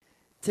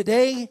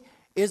Today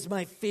is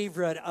my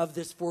favorite of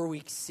this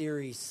 4-week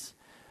series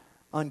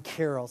on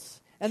carols.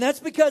 And that's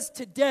because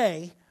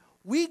today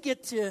we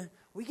get to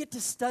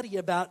study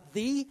about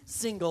the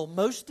single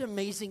most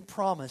amazing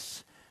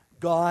promise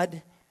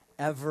God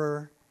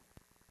ever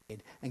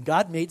made. And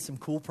God made some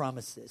cool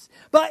promises.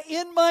 But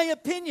in my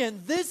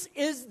opinion, this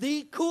is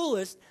the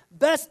coolest,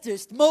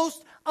 bestest,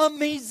 most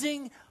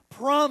amazing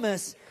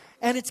promise.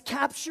 And it's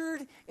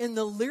captured in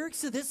the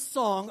lyrics of this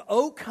song,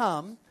 "O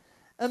Come,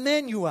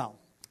 Emmanuel."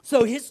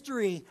 So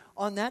history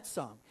on that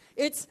song.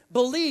 It's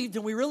believed,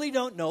 and we really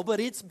don't know, but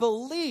it's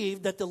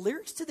believed that the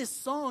lyrics to this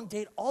song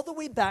date all the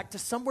way back to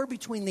somewhere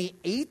between the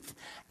 8th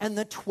and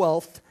the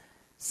 12th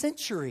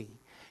century.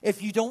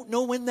 If you don't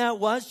know when that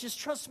was, just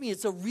trust me,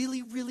 it's a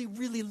really, really,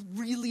 really,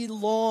 really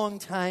long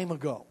time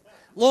ago.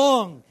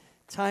 Long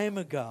time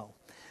ago.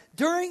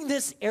 During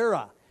this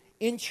era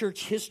in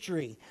church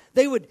history,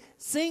 they would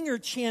sing or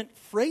chant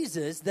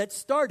phrases that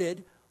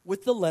started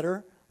with the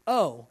letter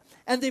O.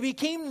 And they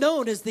became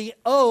known as the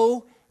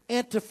O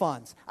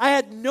antiphons. I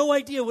had no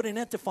idea what an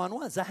antiphon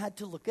was. I had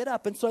to look it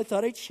up, and so I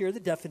thought I'd share the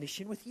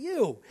definition with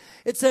you.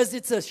 It says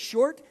it's a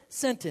short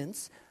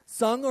sentence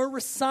sung or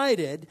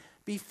recited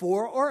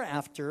before or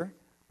after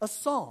a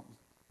psalm.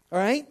 All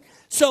right?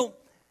 So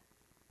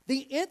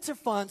the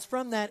antiphons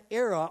from that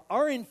era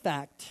are, in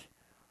fact,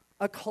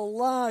 a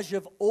collage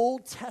of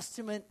Old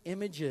Testament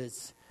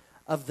images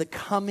of the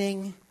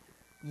coming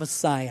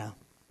Messiah.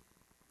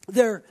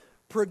 Their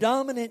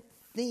predominant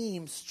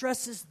theme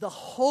stresses the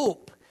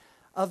hope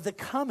of the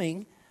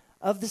coming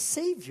of the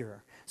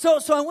Savior. So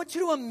I want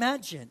you to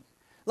imagine,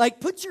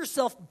 put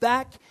yourself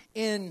back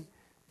in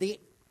the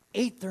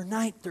 8th or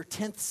 9th or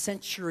 10th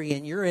century,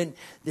 and you're in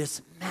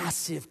this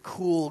massive,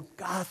 cool,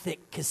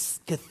 Gothic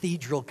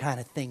cathedral kind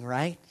of thing,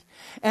 right?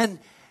 And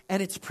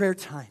it's prayer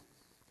time.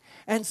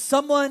 And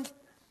someone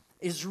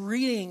is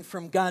reading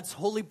from God's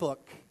holy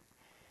book,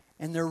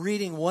 and they're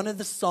reading one of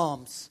the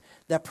Psalms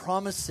that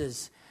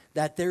promises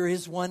that there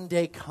is one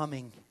day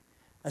coming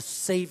a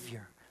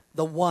Savior,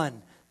 the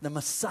one, the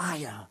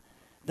Messiah,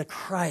 the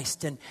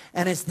Christ. And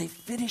as they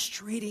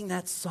finished reading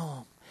that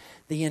psalm,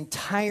 the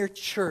entire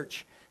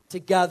church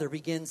together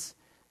begins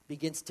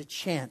to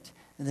chant,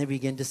 and they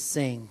begin to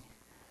sing,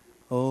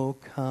 O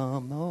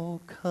come,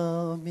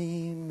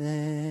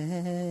 Emmanuel.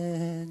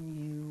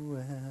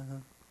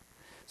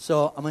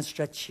 So I'm going to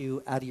stretch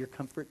you out of your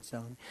comfort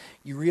zone.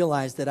 You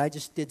realize that I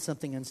just did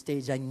something on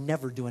stage I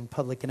never do in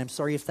public, and I'm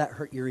sorry if that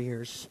hurt your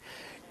ears,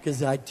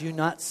 because I do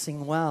not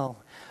sing well.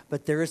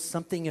 But there is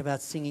something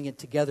about singing it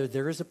together.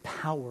 There is a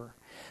power.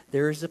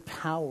 There is a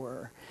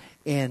power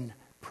in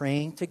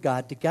praying to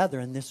God together,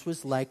 and this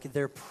was like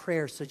their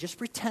prayer. So just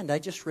pretend I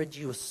just read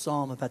you a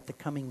psalm about the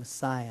coming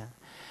Messiah,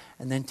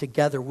 and then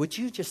together, would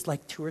you just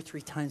 2 or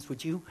 3 times,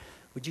 would you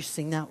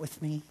sing that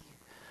with me?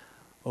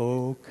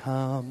 O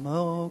come,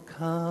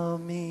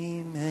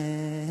 Emmanuel.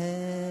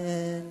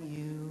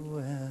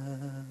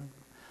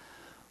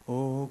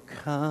 O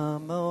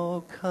come,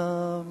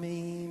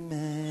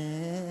 Emmanuel.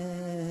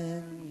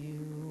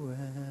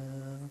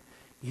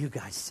 You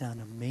guys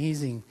sound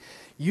amazing.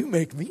 You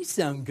make me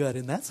sound good,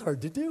 and that's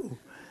hard to do.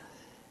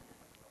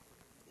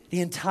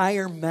 The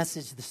entire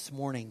message this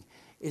morning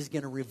is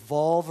going to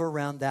revolve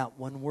around that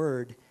one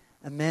word,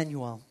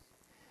 Emmanuel.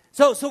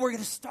 So we're going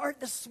to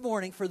start this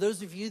morning, for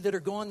those of you that are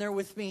going there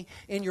with me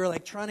in your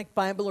electronic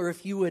Bible, or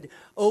if you would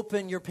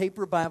open your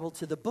paper Bible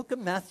to the book of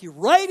Matthew,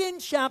 right in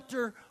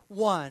chapter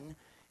 1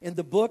 in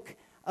the book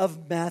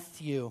of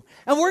Matthew.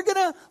 And we're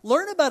going to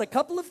learn about a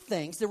couple of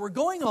things that were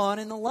going on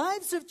in the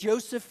lives of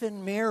Joseph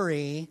and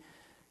Mary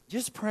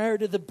just prior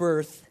to the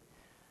birth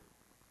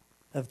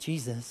of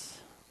Jesus.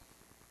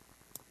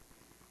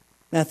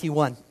 Matthew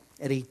 1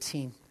 at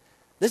 18.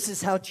 This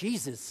is how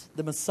Jesus,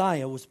 the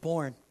Messiah, was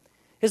born.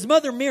 His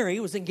mother Mary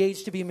was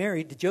engaged to be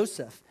married to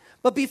Joseph.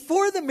 But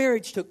before the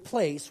marriage took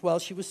place, while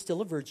she was still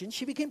a virgin,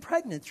 she became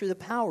pregnant through the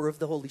power of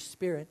the Holy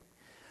Spirit.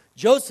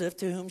 Joseph,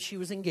 to whom she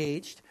was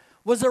engaged,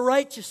 was a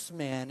righteous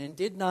man and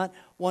did not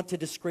want to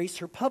disgrace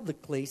her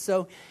publicly.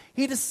 So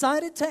he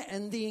decided to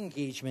end the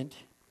engagement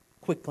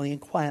quickly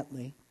and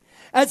quietly.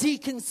 As he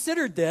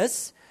considered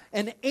this,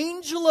 an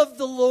angel of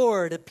the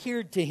Lord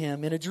appeared to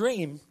him in a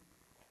dream.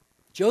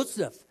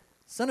 Joseph,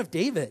 son of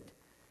David,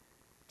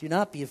 do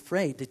not be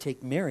afraid to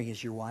take Mary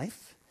as your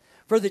wife,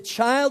 for the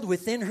child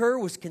within her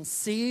was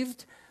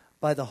conceived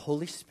by the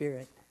Holy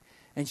Spirit,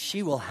 and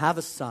she will have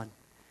a son,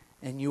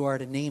 and you are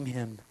to name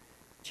him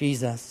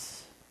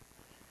Jesus,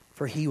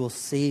 for he will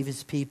save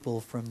his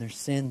people from their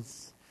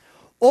sins.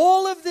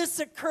 All of this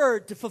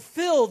occurred to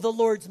fulfill the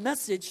Lord's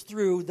message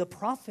through the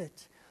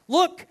prophet.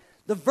 Look,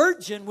 the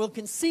virgin will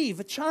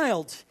conceive a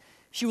child.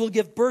 She will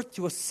give birth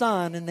to a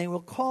son, and they will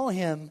call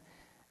him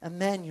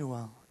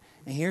Emmanuel.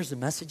 And here's the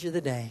message of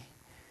the day,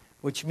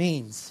 which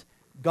means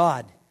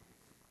God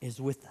is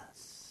with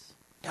us.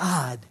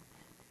 God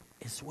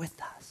is with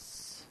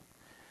us.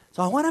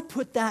 So I want to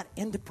put that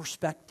into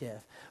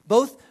perspective,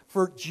 both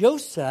for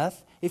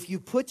Joseph, if you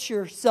put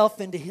yourself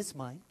into his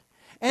mind,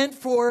 and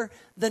for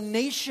the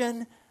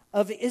nation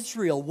of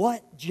Israel,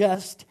 what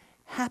just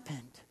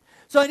happened.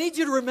 So I need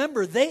you to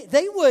remember, they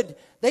would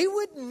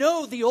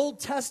know the Old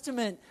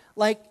Testament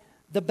like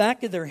the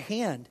back of their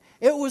hand.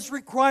 It was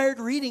required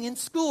reading in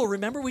school.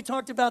 Remember, we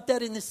talked about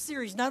that in this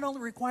series. Not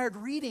only required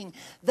reading,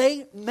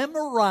 they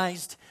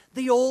memorized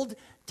the Old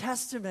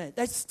Testament.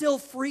 That still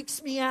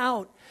freaks me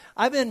out.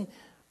 I've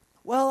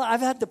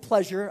had the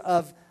pleasure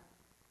of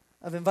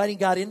inviting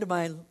God into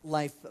my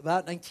life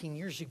about 19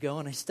 years ago,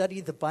 and I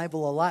studied the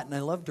Bible a lot, and I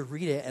love to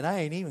read it, and I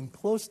ain't even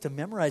close to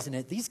memorizing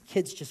it. These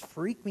kids just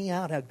freak me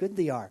out how good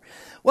they are.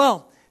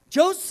 Well,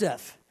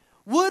 Joseph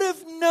would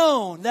have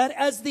known that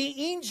as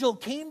the angel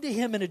came to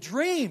him in a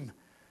dream,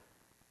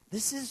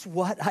 this is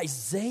what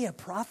Isaiah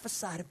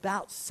prophesied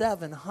about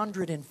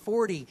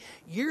 740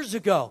 years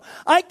ago.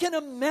 I can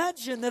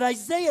imagine that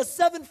Isaiah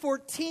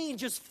 7:14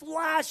 just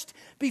flashed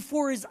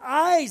before his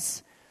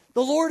eyes.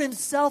 The Lord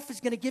himself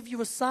is going to give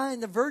you a sign.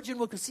 The virgin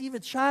will conceive a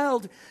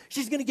child.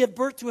 She's going to give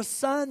birth to a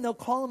son. They'll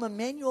call him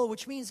Emmanuel,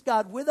 which means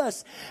God with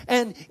us.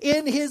 And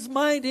in his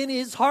mind, in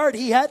his heart,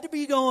 he had to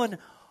be going,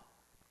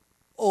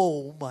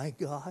 oh my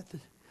God,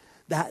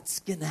 that's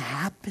going to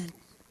happen.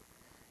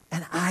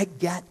 And I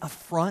get a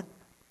front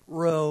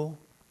row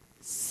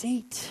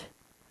seat.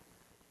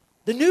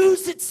 The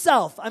news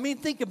itself,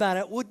 think about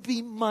it, would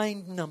be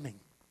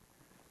mind-numbing.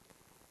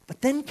 But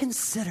then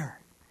consider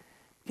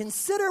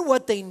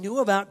what they knew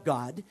about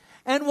God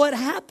and what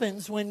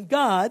happens when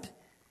God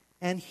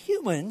and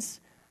humans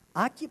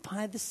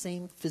occupy the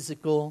same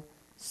physical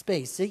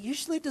space. It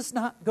usually does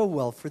not go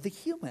well for the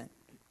human,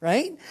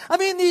 right?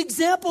 The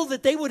example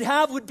that they would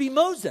have would be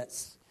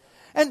Moses.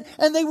 And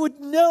they would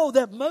know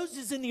that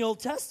Moses in the Old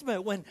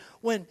Testament,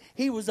 when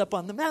he was up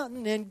on the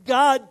mountain and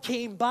God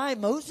came by,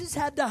 Moses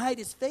had to hide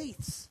his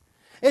face.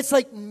 It's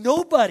like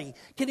nobody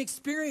can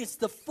experience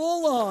the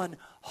full-on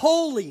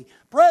holy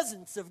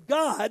presence of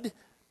God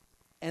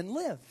and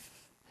live.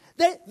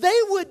 They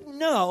would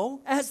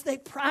know as they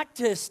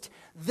practiced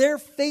their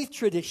faith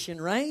tradition,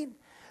 right?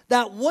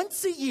 That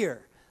once a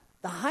year,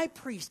 the high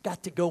priest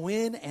got to go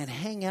in and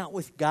hang out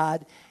with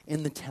God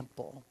in the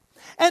temple.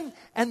 And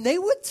they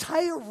would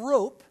tie a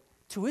rope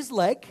to his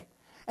leg,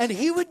 and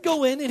he would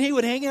go in and he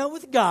would hang out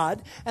with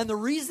God. And the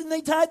reason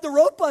they tied the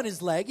rope on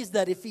his leg is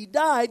that if he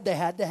died, they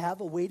had to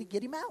have a way to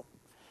get him out.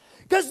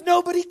 Because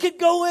nobody could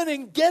go in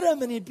and get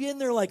him, and he'd be in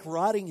there like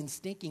rotting and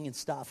stinking and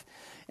stuff.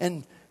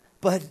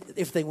 But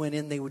if they went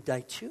in, they would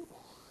die too.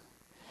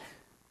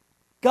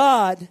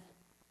 God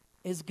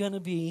is going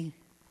to be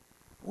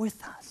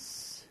with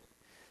us.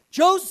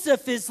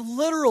 Joseph is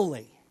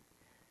literally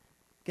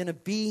going to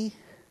be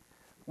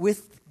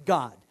with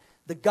God,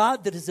 the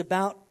God that is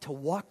about to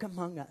walk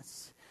among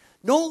us.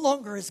 No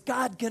longer is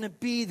God going to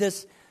be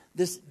this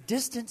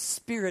distant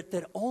spirit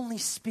that only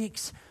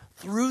speaks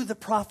through the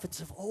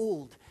prophets of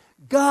old.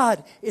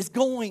 God is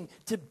going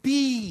to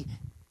be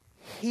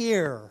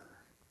here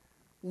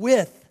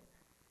with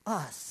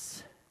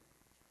us.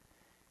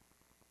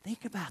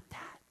 Think about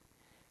that.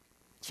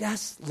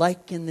 Just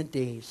like in the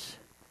days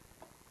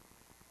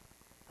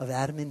of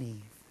Adam and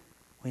Eve,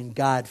 when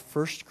God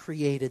first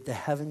created the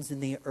heavens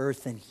and the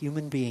earth and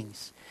human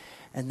beings,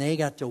 and they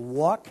got to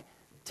walk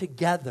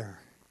together,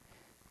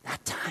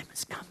 that time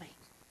is coming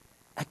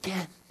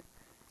again,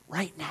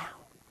 right now.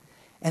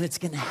 And it's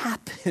going to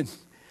happen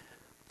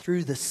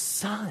through the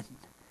Son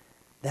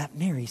that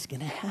Mary's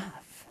going to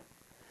have.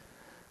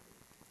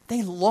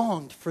 They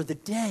longed for the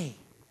day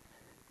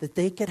that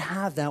they could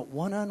have that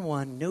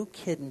one-on-one, no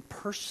kidding,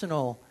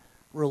 personal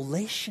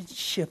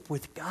relationship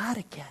with God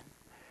again,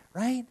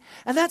 right?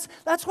 And that's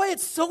why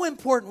it's so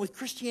important with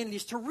Christianity,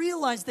 is to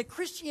realize that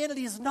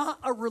Christianity is not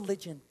a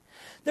religion.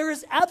 There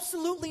is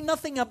absolutely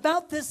nothing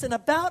about this and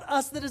about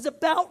us that is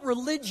about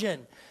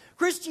religion.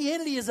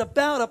 Christianity is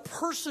about a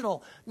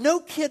personal,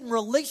 no-kidding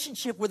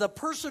relationship with a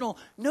personal,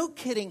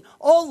 no-kidding,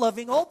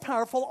 all-loving,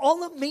 all-powerful,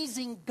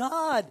 all-amazing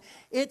God.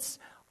 It's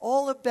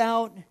all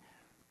about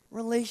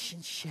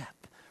relationship.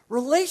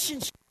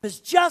 Relationship has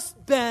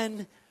just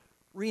been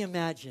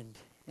reimagined,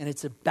 and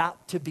it's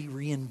about to be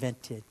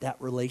reinvented, that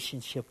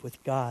relationship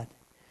with God.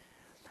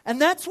 And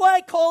that's why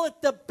I call it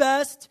the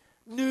best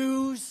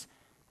news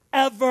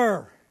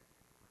ever.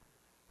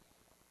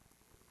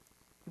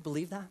 You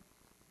believe that?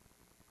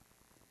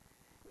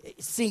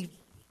 See,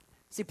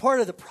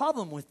 part of the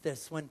problem with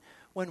this, when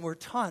we're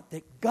taught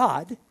that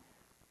God,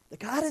 the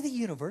God of the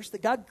universe,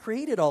 that God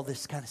created all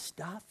this kind of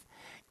stuff,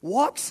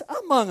 walks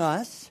among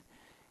us,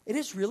 it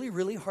is really,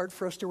 really hard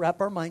for us to wrap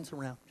our minds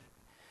around.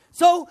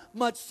 So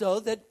much so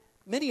that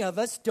many of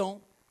us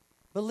don't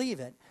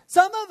believe it.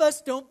 Some of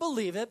us don't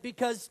believe it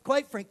because,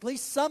 quite frankly,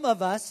 some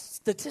of us,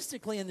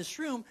 statistically in this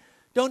room,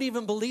 don't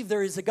even believe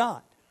there is a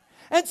God.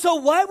 And so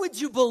why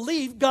would you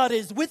believe God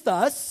is with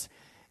us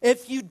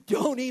if you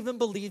don't even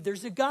believe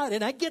there's a God?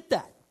 And I get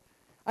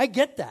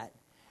that.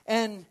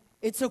 And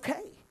it's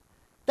okay.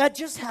 That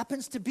just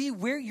happens to be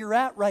where you're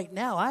at right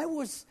now. I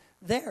was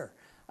there.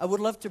 I would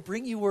love to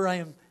bring you where I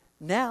am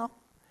now.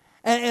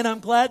 And I'm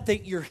glad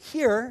that you're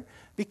here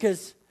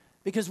because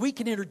we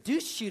can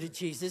introduce you to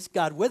Jesus,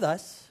 God with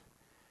us,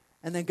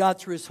 and then God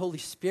through his Holy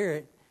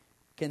Spirit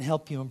can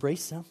help you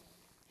embrace him.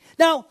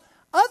 Now,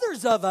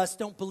 Others of us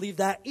don't believe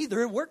that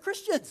either, and we're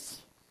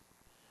Christians.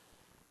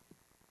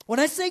 When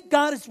I say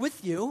God is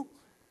with you,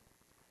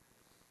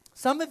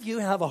 some of you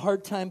have a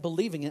hard time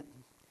believing it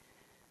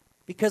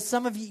because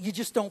some of you,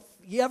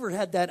 you ever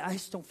had that, I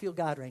just don't feel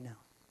God right now.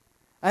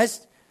 I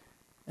just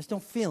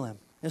don't feel Him.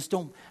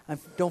 I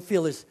don't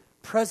feel His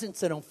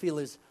presence. I don't feel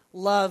His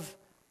love.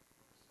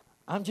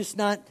 I'm just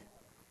not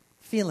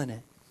feeling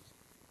it.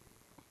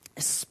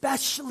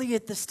 Especially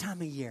at this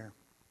time of year.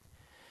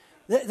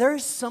 There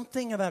is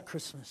something about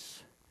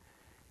Christmas.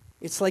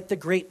 It's like the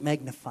great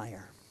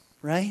magnifier,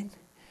 right?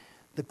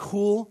 The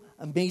cool,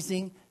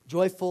 amazing,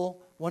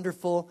 joyful,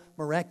 wonderful,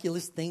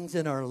 miraculous things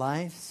in our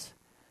lives,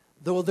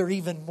 though they're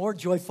even more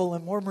joyful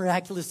and more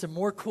miraculous and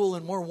more cool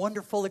and more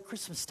wonderful at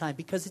Christmas time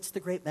because it's the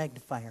great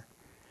magnifier.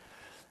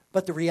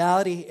 But the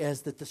reality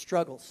is that the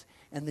struggles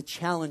and the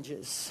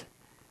challenges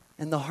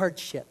and the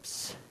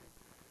hardships,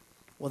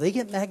 well, they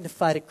get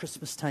magnified at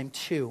Christmas time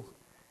too,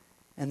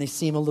 and they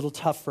seem a little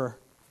tougher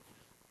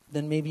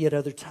than maybe at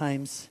other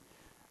times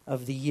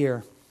of the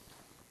year.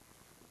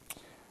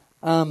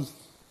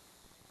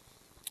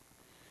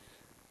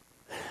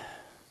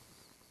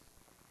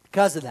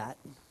 Because of that,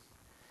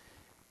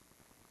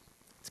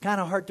 it's kind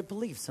of hard to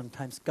believe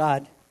sometimes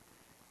God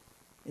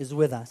is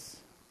with us.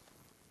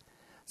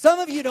 Some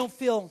of you don't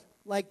feel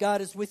like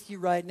God is with you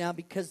right now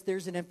because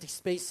there's an empty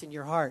space in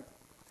your heart.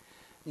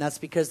 And that's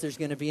because there's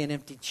going to be an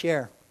empty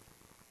chair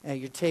at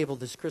your table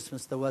this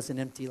Christmas that wasn't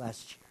empty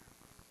last year.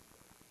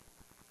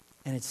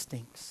 And it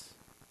stinks.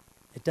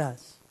 It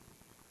does.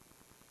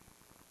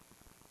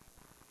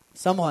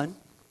 Someone,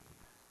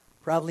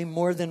 probably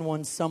more than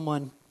one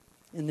someone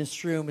in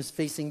this room is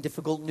facing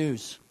difficult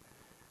news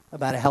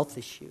about a health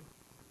issue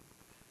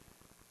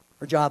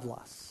or job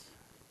loss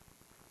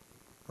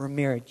or a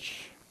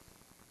marriage.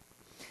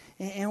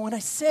 And when I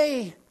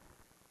say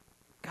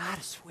God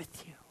is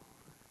with you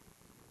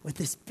with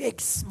this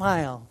big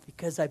smile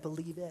because I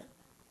believe it,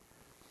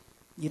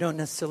 you don't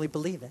necessarily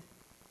believe it.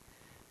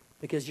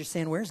 Because you're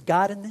saying, where's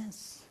God in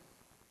this?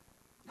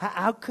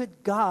 How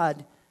could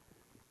God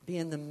be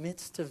in the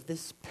midst of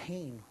this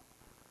pain?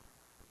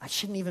 I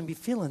shouldn't even be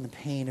feeling the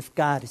pain if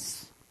God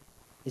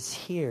is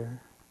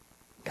here.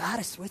 God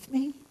is with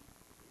me?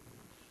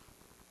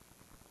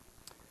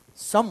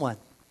 Someone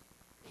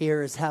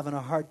here is having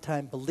a hard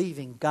time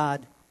believing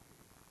God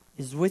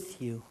is with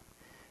you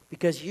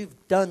because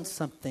you've done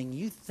something,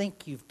 you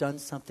think you've done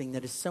something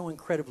that is so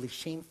incredibly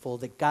shameful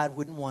that God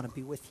wouldn't want to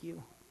be with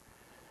you.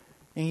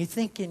 And you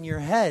think in your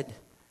head,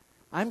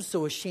 I'm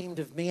so ashamed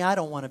of me, I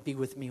don't want to be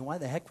with me. Why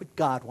the heck would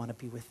God want to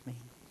be with me?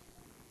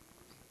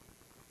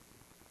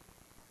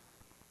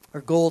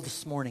 Our goal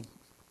this morning,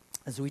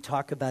 as we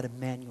talk about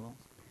Emmanuel,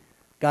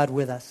 God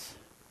with us,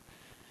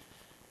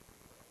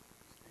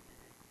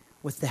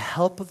 with the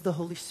help of the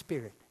Holy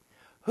Spirit,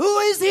 who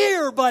is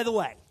here, by the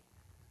way.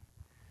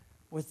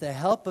 With the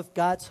help of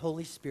God's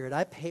Holy Spirit,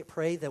 I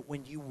pray that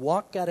when you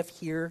walk out of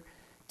here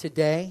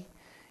today,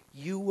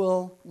 you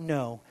will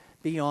know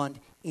beyond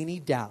any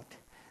doubt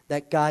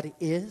that God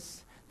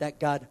is, that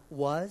God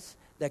was,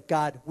 that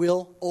God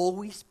will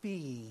always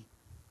be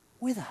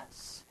with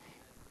us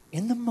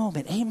in the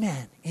moment.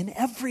 Amen. In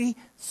every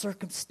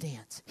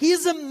circumstance. He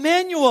is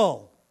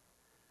Emmanuel.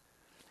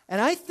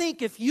 And I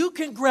think if you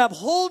can grab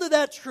hold of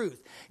that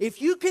truth,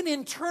 if you can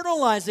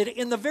internalize it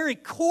in the very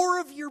core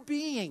of your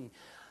being,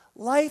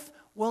 life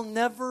will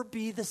never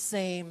be the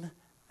same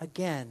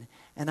again.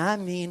 And I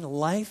mean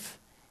life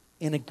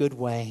in a good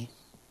way.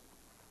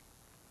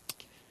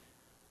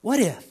 What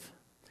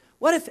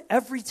if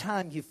every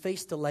time you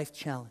faced a life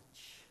challenge,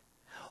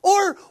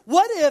 or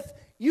what if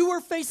you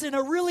were facing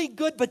a really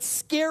good but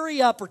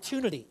scary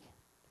opportunity?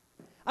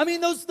 I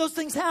mean, those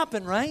things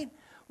happen, right?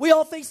 We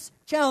all face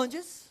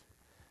challenges.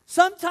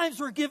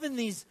 Sometimes we're given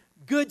these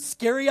good,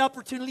 scary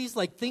opportunities,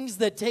 like things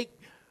that take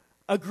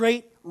a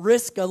great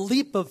risk, a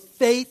leap of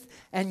faith,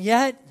 and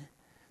yet,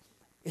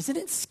 isn't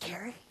it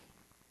scary?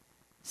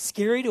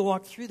 Scary to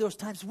walk through those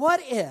times.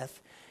 What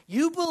if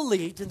you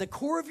believed in the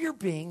core of your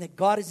being that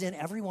God is in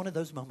every one of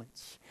those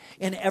moments,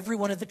 in every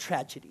one of the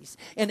tragedies,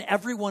 in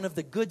every one of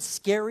the good,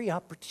 scary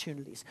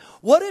opportunities?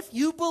 What if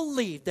you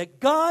believed that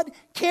God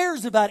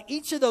cares about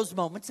each of those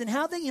moments and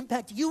how they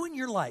impact you in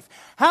your life?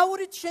 How would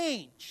it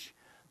change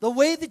the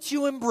way that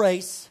you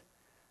embrace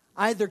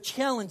either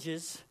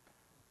challenges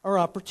or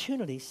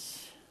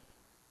opportunities?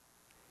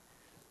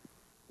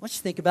 Let's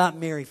think about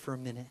Mary for a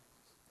minute.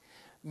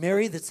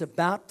 Mary that's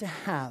about to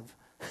have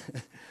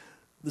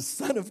the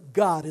Son of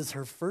God as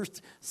her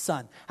first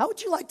son. How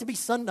would you like to be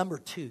son number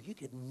 2? You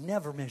could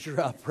never measure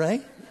up,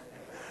 right?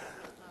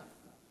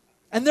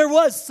 And there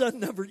was son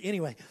number,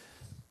 anyway.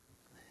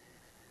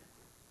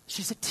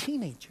 She's a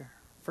teenager,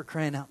 for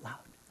crying out loud.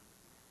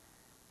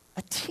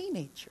 A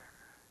teenager.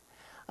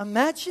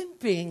 Imagine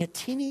being a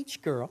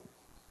teenage girl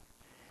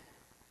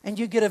and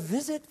you get a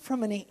visit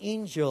from an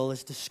angel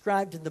as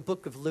described in the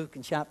book of Luke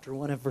in chapter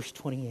 1 and verse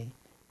 28.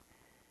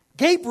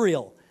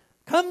 Gabriel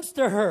comes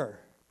to her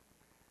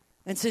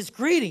and says,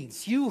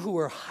 "Greetings, you who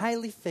are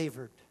highly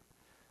favored.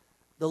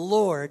 The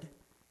Lord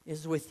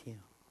is with you."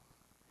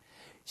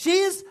 She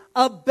is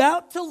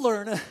about to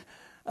learn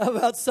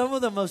about some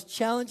of the most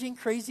challenging,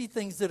 crazy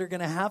things that are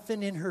going to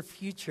happen in her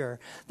future.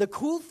 The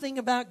cool thing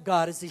about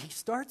God is that he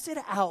starts it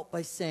out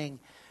by saying,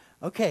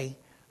 okay,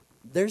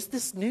 there's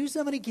this news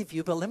I'm going to give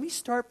you, but let me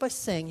start by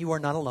saying you are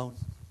not alone.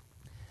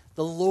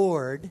 The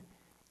Lord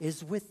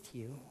is with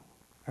you,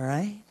 all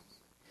right?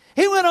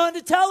 He went on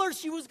to tell her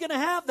she was going to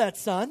have that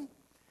son,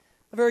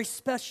 a very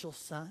special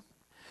son,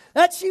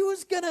 that she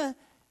was going to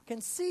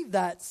conceive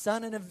that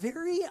son in a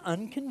very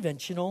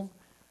unconventional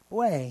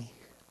way.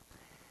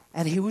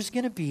 And he was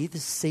going to be the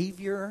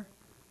Savior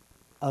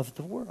of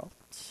the world.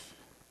 It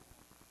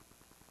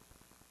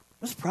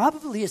was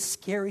probably a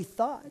scary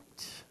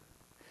thought.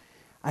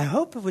 I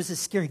hope it was a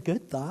scary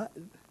good thought.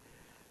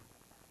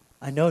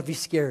 I know it'd be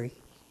scary.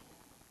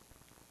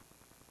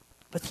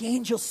 But the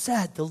angel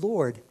said, the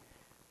Lord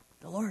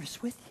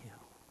is with you.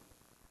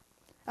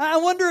 I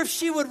wonder if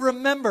she would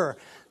remember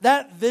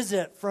that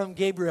visit from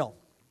Gabriel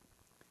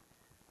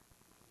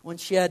when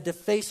she had to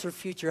face her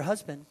future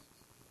husband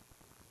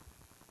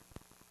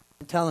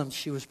and tell him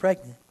she was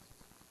pregnant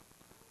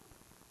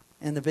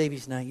and the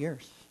baby's not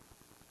yours.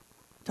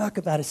 Talk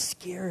about a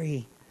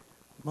scary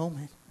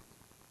moment.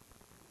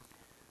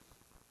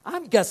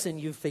 I'm guessing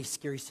you've faced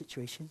scary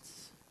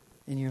situations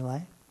in your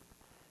life.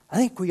 I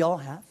think we all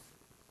have.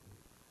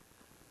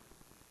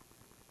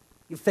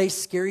 You face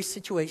scary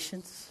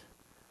situations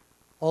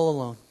all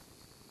alone.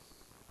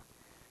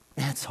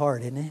 That's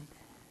hard, isn't it?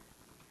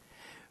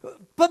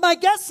 But my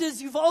guess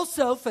is you've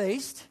also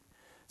faced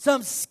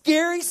some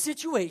scary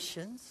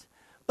situations,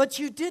 but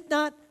you did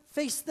not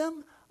face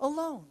them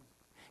alone.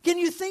 Can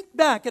you think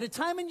back at a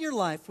time in your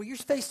life where you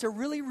faced a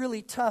really,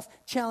 really tough,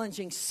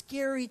 challenging,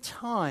 scary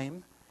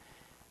time,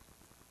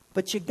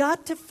 but you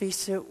got to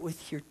face it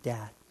with your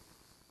dad?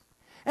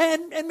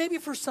 And maybe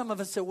for some of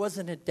us it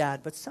wasn't a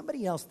dad, but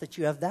somebody else that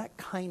you have that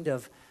kind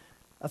of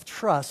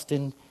trust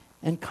and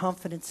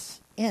confidence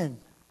in.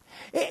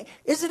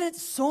 Isn't it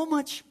so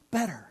much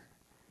better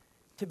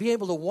to be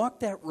able to walk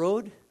that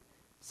road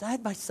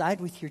side by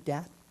side with your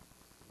dad?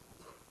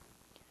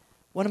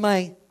 One of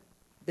my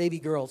baby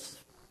girls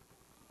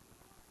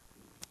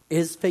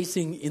is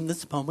facing in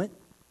this moment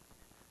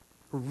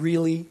a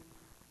really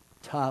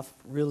tough,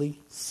 really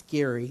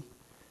scary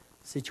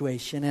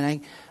situation.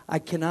 And I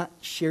cannot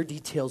share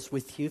details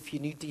with you. If you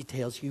knew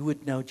details, you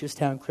would know just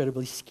how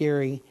incredibly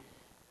scary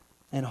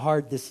and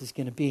hard this is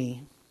going to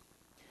be.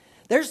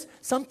 There's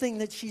something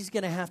that she's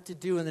going to have to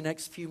do in the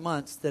next few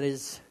months that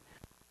is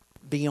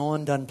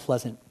beyond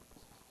unpleasant.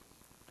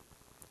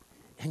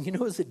 And you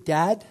know, as a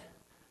dad,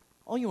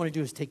 all you want to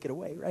do is take it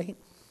away, right?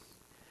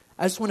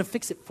 I just want to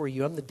fix it for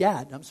you. I'm the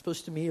dad. I'm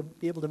supposed to be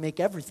able to make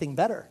everything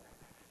better.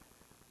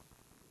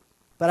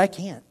 But I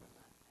can't.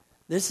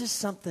 This is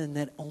something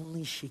that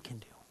only she can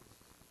do.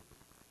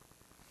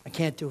 I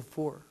can't do it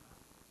for her.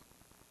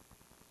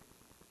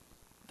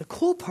 The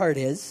cool part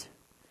is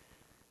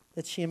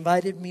that she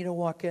invited me to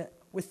walk it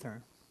with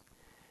her.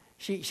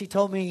 She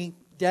told me,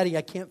 Daddy,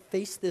 I can't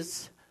face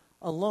this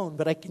alone,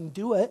 but I can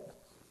do it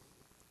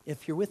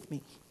if you're with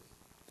me.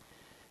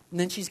 And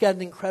then she's got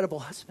an incredible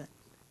husband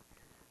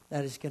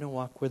that is going to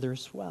walk with her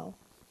as well.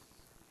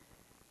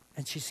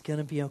 And she's going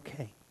to be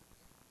okay.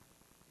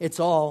 It's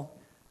all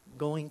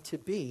going to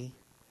be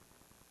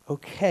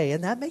okay.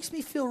 And that makes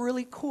me feel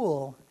really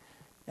cool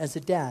as a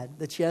dad,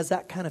 that she has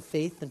that kind of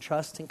faith and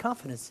trust and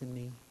confidence in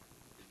me.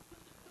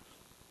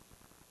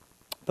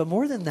 But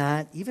more than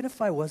that, even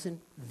if I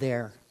wasn't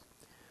there,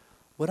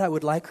 what I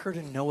would like her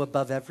to know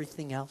above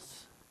everything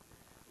else,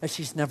 that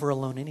she's never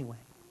alone anyway.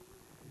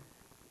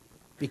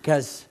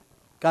 Because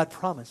God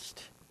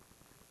promised,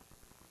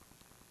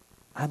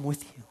 I'm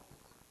with you,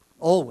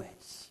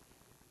 always,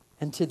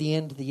 and to the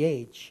end of the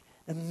age.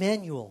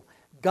 Emmanuel,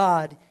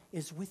 God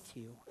is with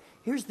you.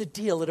 Here's the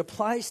deal. It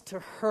applies to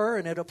her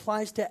and it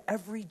applies to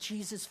every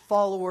Jesus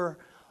follower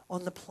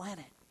on the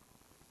planet.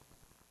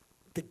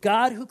 The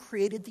God who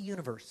created the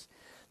universe,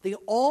 the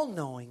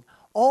all-knowing,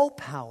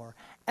 all-power,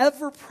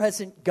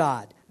 ever-present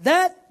God,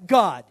 that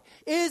God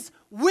is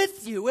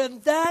with you,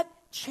 and that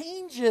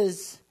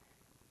changes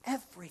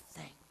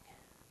everything.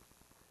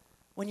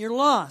 When you're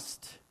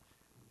lost,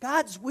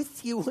 God's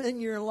with you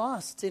when you're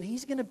lost, and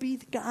He's going to be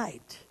the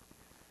guide.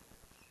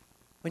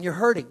 When you're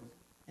hurting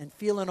and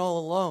feeling all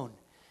alone,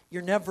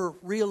 you're never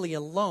really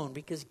alone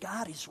because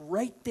God is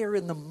right there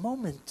in the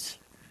moment.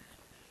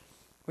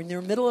 When you're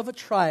in the middle of a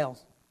trial,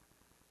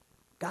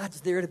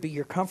 God's there to be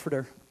your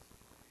comforter.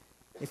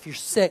 If you're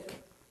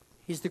sick,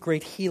 He's the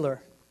great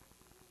healer.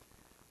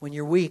 When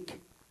you're weak,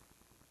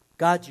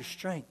 God's your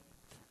strength.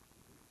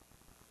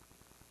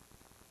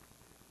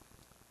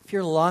 If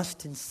you're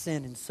lost in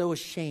sin and so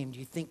ashamed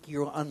you think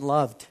you're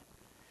unloved,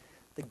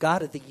 the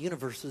God of the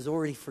universe has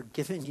already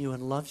forgiven you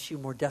and loves you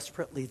more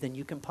desperately than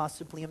you can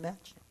possibly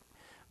imagine.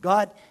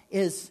 God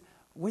is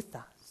with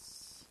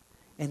us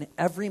in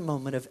every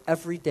moment of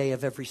every day,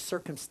 of every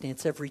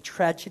circumstance, every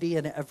tragedy,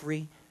 and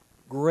every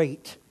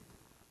great,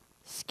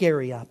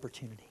 scary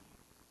opportunity.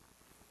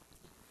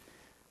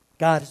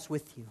 God is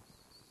with you.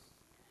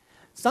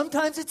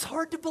 Sometimes it's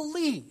hard to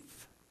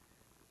believe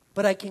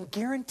but I can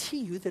guarantee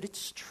you that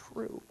it's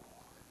true.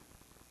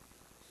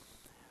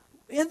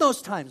 In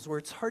those times where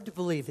it's hard to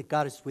believe that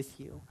God is with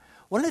you,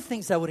 one of the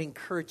things I would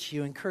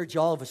encourage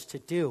all of us to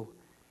do,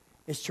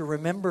 is to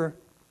remember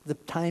the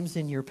times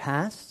in your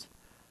past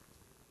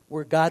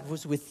where God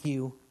was with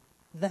you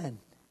then.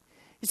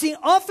 You see,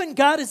 often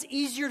God is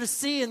easier to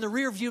see in the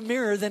rearview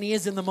mirror than he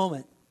is in the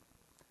moment.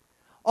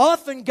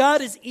 Often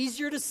God is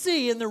easier to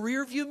see in the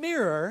rearview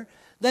mirror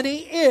than he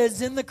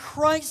is in the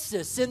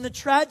crisis, in the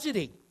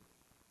tragedy.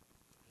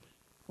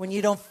 When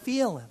you don't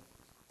feel him.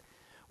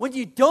 When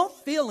you don't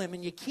feel him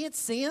and you can't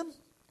see him,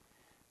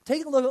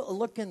 take a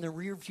look in the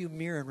rearview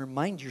mirror and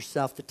remind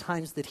yourself the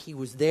times that he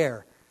was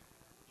there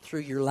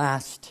through your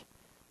last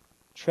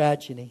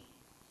tragedy.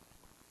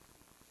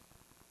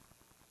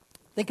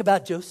 Think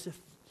about Joseph.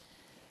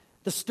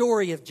 The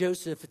story of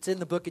Joseph, it's in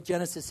the book of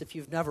Genesis if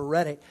you've never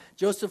read it.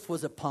 Joseph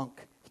was a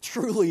punk,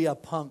 truly a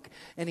punk.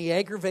 And he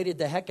aggravated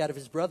the heck out of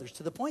his brothers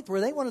to the point where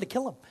they wanted to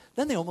kill him.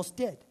 Then they almost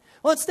did.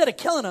 Well, instead of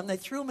killing him, they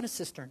threw him in a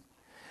cistern.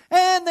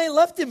 And they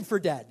left him for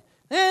dead.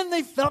 And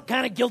they felt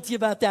kind of guilty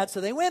about that.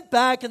 So they went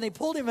back and they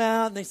pulled him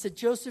out and they said,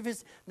 Joseph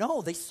is...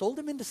 No, they sold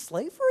him into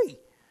slavery.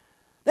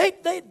 They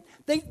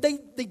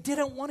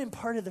didn't want him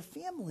part of the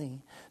family.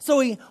 So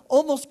he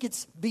almost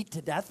gets beat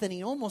to death and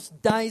he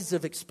almost dies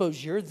of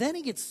exposure. Then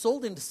he gets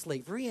sold into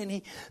slavery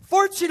and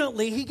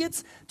fortunately he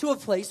gets to a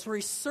place where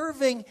he's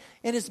serving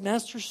in his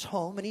master's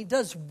home and he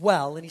does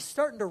well and he's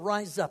starting to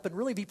rise up and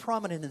really be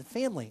prominent in the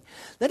family.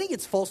 Then he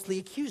gets falsely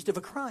accused of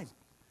a crime.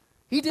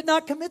 He did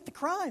not commit the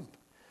crime,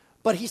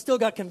 but he still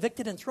got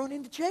convicted and thrown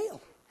into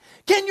jail.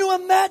 Can you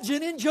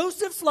imagine in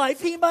Joseph's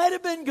life he might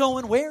have been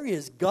going, where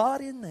is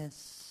God in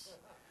this?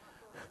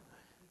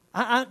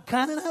 I'm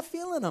kind of not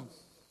feeling him.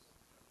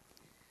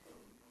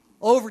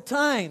 Over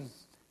time,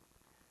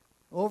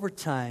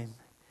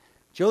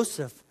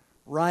 Joseph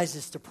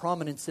rises to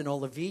prominence in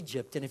all of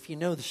Egypt. And if you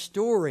know the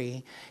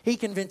story, he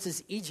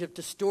convinces Egypt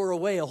to store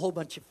away a whole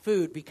bunch of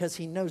food because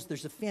he knows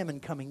there's a famine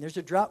coming, there's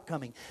a drought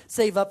coming.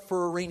 Save up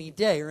for a rainy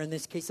day, or in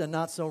this case, a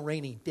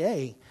not-so-rainy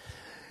day.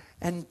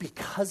 And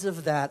because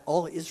of that,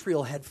 all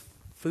Israel had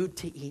food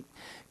to eat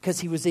because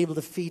he was able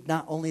to feed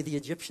not only the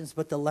Egyptians,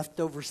 but the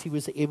leftovers he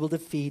was able to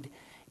feed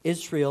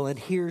Israel. And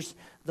here's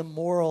the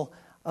moral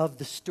of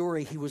the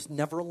story. He was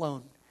never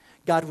alone.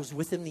 God was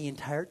with him the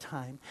entire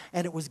time.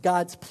 And it was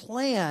God's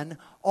plan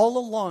all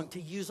along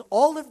to use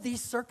all of these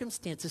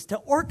circumstances, to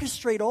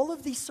orchestrate all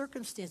of these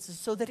circumstances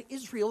so that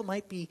Israel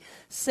might be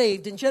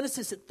saved. In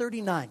Genesis at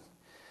 39,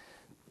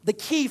 the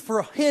key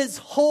for his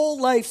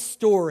whole life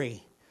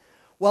story,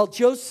 while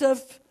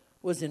Joseph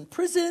was in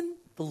prison,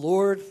 the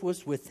Lord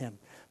was with him.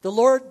 The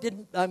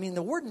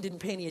warden didn't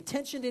pay any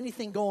attention to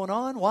anything going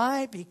on.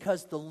 Why?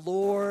 Because the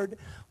Lord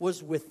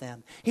was with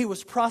them. He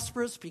was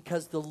prosperous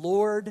because the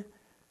Lord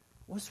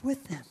was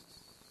with them.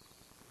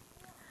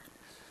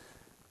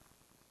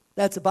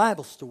 That's a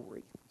Bible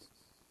story.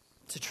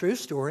 It's a true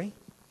story.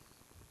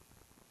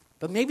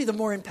 But maybe the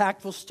more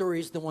impactful story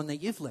is the one that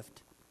you've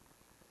lived.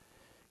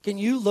 Can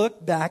you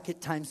look back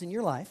at times in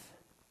your life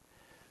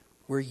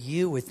where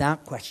you,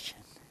 without question,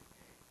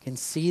 can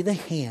see the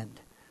hand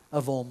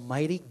of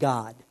Almighty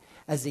God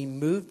as he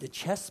moved the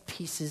chess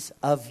pieces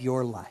of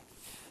your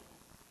life?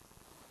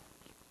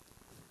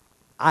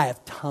 I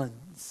have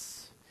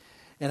tons,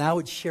 and I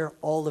would share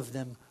all of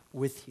them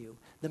with you.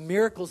 The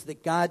miracles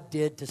that God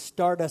did to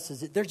start us,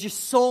 there's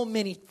just so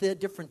many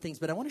different things,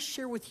 but I want to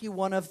share with you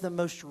one of the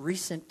most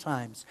recent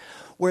times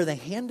where the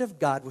hand of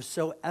God was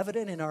so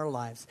evident in our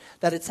lives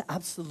that it's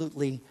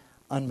absolutely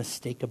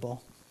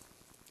unmistakable.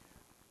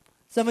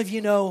 Some of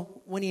you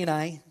know Winnie and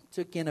I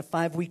took in a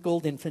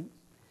 5-week-old infant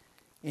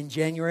in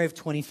January of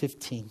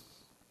 2015.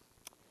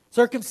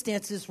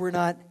 Circumstances were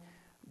not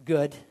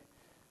good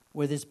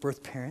with his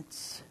birth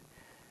parents.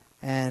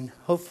 And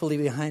hopefully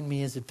behind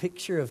me is a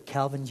picture of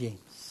Calvin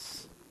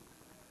James.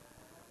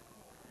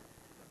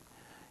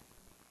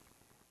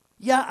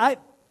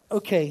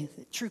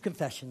 True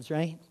confessions,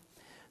 right?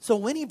 So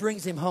when he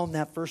brings him home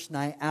that first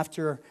night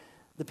after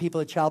the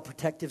people at Child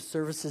Protective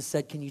Services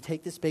said, can you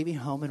take this baby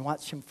home and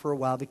watch him for a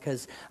while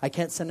because I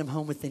can't send him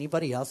home with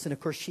anybody else. And of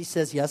course she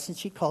says yes, and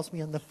she calls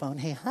me on the phone.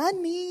 Hey,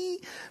 honey,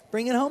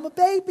 bringing home a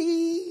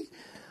baby.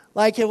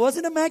 Like it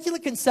wasn't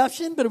Immaculate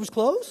Conception, but it was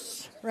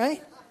close,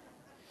 right?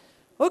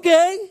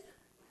 Okay.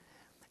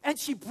 And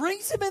she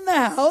brings him in the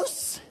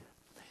house.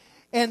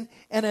 And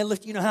I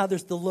lift, you know how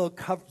there's the little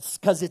cover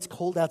because it's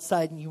cold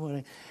outside and you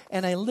want to.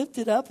 And I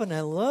lifted up and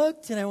I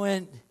looked and I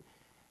went,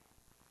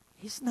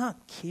 he's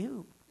not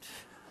cute.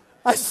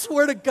 I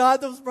swear to God,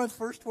 those were my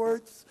first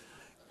words.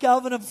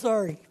 Calvin, I'm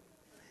sorry.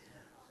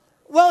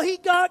 Well, he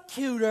got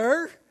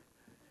cuter.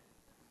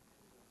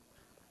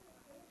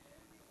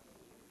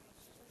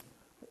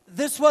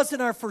 This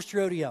wasn't our first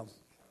rodeo.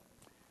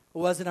 It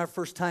wasn't our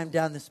first time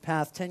down this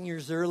path. 10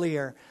 years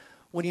earlier,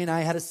 Winnie and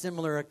I had a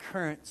similar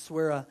occurrence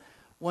where a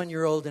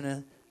 1-year-old and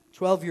a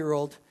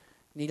 12-year-old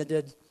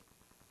needed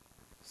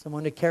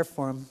someone to care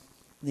for him.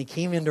 And they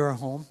came into our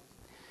home,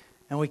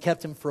 and we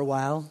kept him for a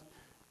while.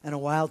 And a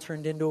while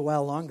turned into a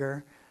while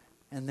longer.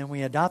 And then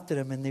we adopted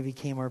them, and they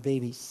became our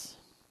babies.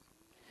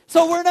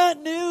 So we're not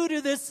new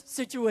to this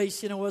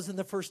situation. It wasn't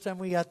the first time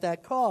we got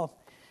that call.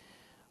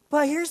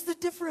 But here's the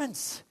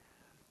difference.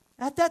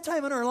 At that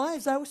time in our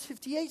lives, I was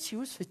 58. She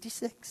was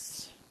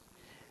 56.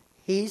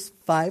 He's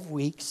 5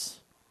 weeks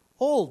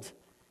old.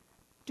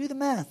 Do the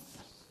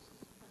math.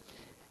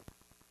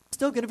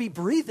 Still going to be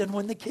breathing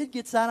when the kid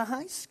gets out of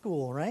high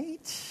school,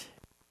 right?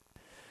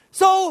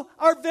 So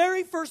our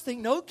very first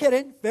thing, no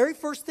kidding, very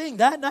first thing,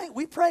 that night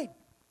we prayed.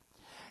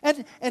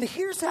 And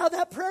here's how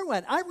that prayer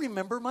went. I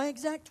remember my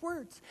exact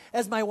words.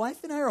 As my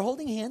wife and I are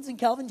holding hands and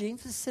Calvin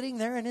James is sitting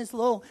there in his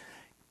little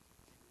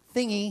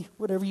thingy,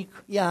 whatever you,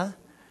 yeah.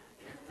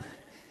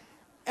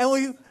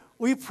 And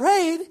we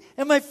prayed,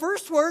 and my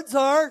first words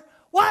are,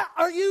 "What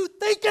are you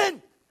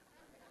thinking?"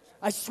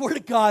 I swear to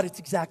God, it's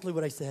exactly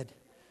what I said.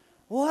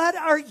 What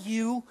are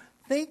you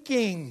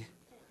thinking?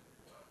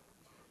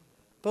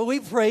 But we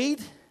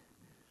prayed,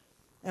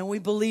 and we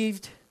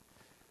believed.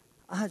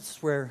 I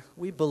swear,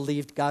 we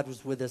believed God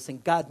was with us,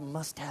 and God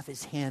must have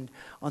his hand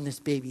on this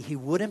baby. He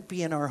wouldn't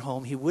be in our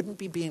home. He wouldn't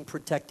be being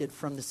protected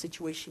from the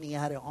situation he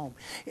had at home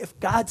if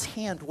God's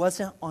hand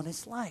wasn't on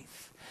his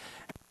life.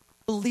 I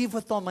believe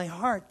with all my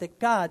heart that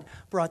God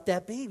brought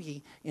that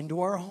baby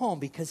into our home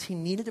because he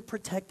needed to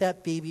protect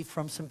that baby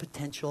from some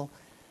potential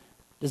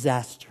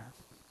disaster.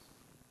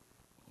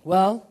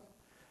 Well,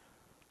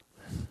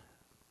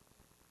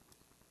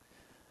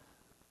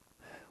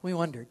 we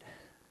wondered,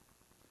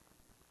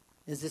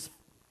 is this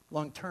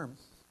long term?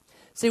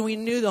 See, we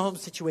knew the home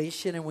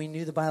situation and we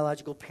knew the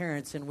biological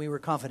parents, and we were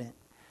confident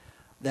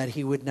that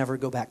he would never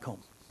go back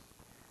home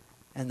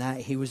and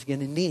that he was going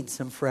to need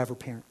some forever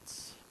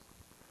parents.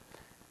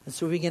 And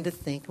so we began to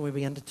think and we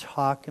began to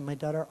talk, and my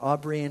daughter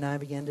Aubrey and I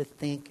began to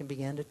think and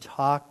began to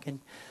talk, and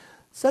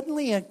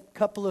suddenly a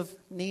couple of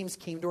names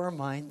came to our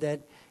mind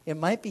that it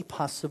might be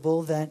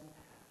possible that,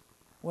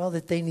 well,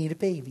 that they need a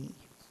baby.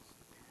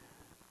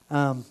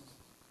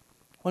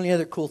 One of the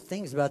other cool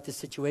things about this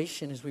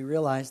situation is we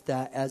realized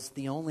that as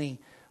the only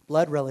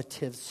blood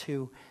relatives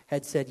who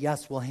had said,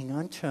 yes, we'll hang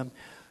on to him,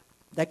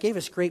 that gave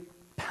us great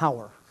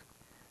power.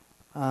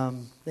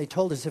 They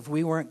told us if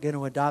we weren't going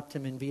to adopt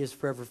him and be his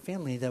forever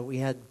family, that we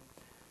had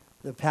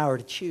the power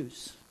to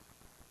choose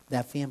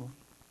that family.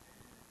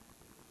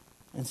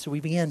 And so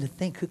we began to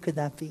think, who could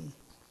that be?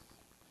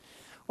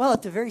 Well,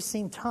 at the very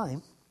same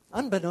time,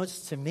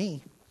 unbeknownst to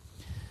me,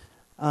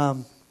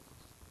 my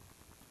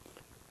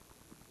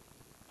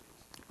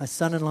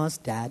son-in-law's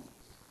dad,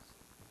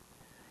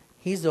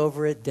 he's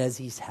over at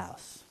Desi's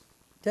house.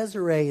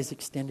 Desiree is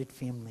extended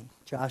family.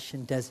 Josh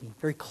and Desi,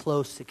 very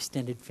close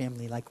extended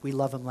family. Like, we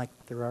love them like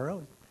they're our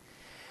own.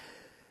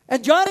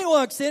 And Johnny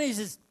walks in, he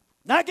says,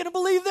 "Not going to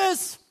believe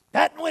this.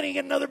 Pat and Winnie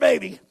get another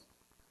baby."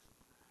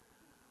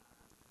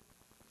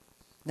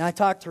 Now, I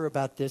talked to her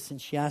about this,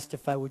 and she asked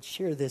if I would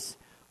share this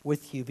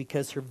with you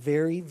because her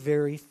very,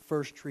 very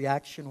first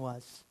reaction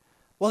was,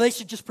 well, they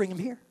should just bring him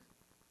here.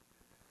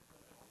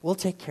 We'll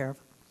take care of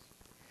him.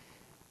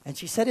 And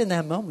she said in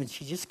that moment,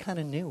 she just kind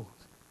of knew,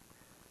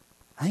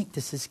 I think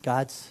this is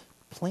God's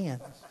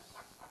plan.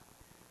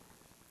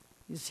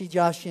 You see,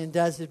 Josh and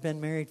Des had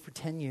been married for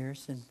 10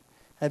 years and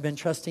had been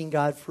trusting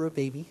God for a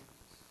baby.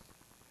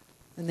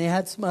 And they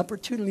had some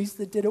opportunities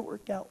that didn't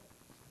work out.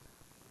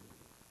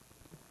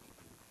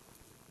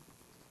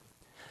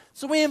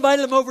 So we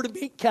invited them over to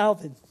meet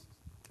Calvin.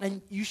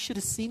 And you should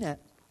have seen it.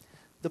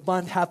 The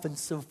bond happened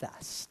so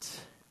fast.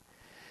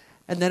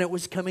 And then it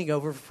was coming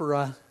over for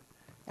an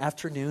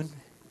afternoon.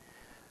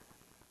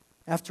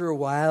 After a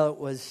while, it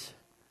was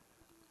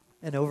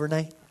an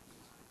overnight.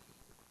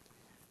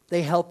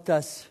 They helped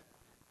us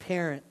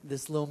parent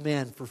this little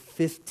man for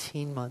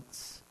 15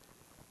 months.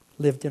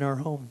 Lived in our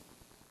home.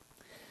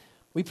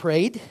 We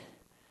prayed,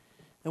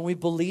 and we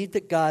believed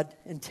that God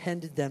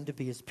intended them to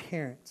be his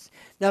parents.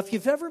 Now, if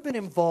you've ever been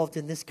involved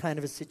in this kind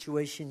of a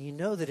situation, you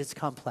know that it's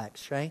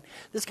complex, right?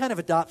 This kind of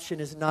adoption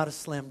is not a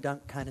slam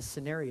dunk kind of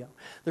scenario.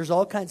 There's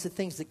all kinds of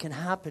things that can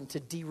happen to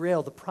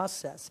derail the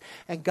process.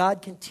 And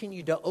God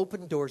continued to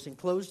open doors and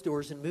close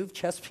doors and move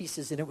chess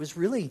pieces, and it was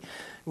really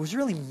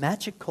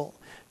magical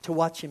to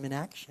watch him in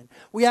action.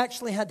 We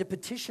actually had to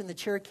petition the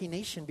Cherokee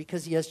Nation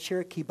because he has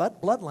Cherokee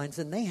bloodlines,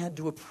 and they had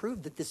to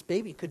approve that this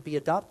baby could be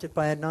adopted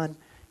by a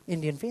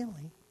non-Indian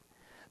family.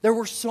 There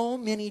were so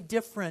many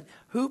different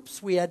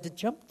hoops we had to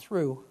jump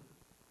through.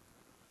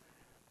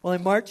 Well,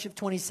 in March of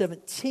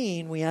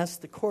 2017, we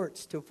asked the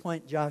courts to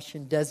appoint Josh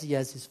and Desi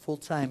as his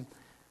full-time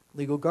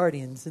legal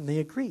guardians, and they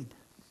agreed.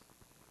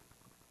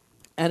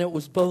 And it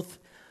was both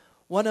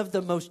one of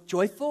the most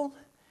joyful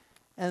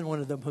and one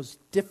of the most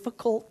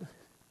difficult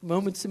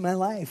moments in my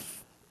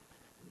life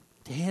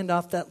to hand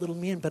off that little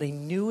man, but I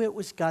knew it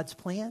was God's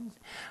plan.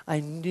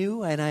 I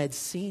knew, and I had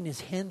seen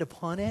his hand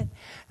upon it,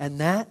 and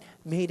that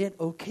made it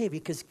okay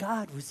because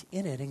God was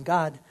in it and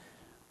God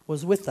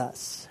was with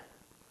us.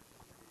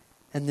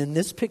 And then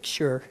this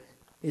picture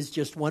is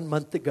just 1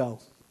 month ago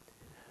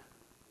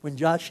when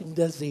Josh and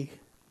Desi,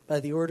 by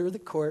the order of the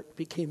court,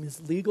 became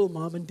his legal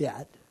mom and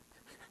dad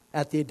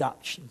at the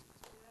adoption.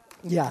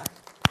 Yeah.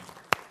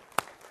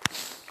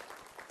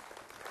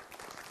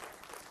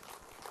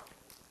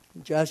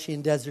 Joshie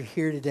and Des are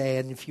here today,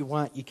 and if you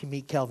want, you can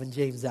meet Calvin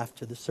James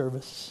after the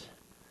service.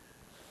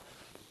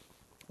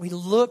 We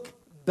look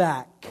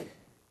back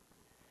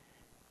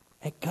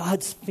at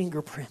God's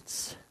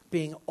fingerprints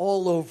being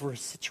all over a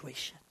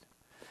situation.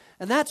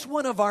 And that's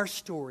one of our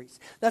stories.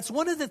 That's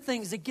one of the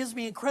things that gives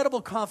me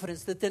incredible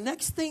confidence that the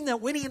next thing that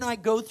Winnie and I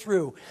go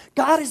through,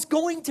 God is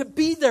going to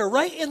be there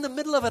right in the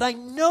middle of it. I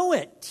know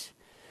it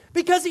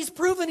because He's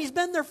proven He's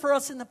been there for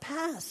us in the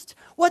past.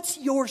 What's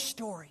your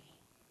story?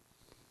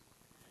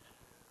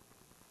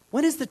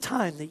 When is the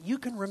time that you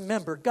can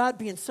remember God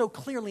being so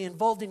clearly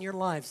involved in your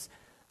lives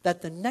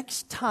that the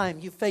next time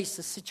you face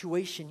a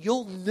situation,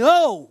 you'll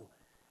know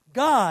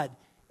God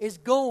is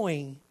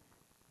going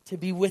to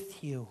be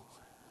with you?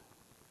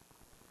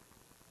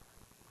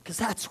 Because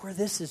that's where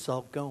this is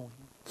all going.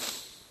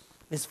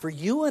 Is for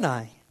you and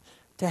I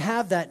to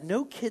have that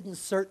no kidding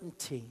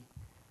certainty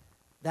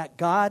that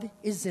God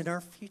is in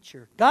our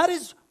future. God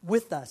is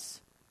with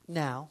us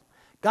now.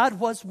 God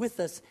was with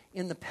us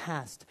in the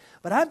past.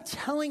 But I'm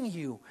telling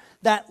you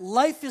that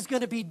life is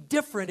going to be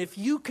different if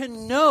you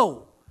can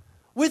know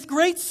with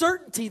great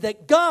certainty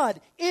that God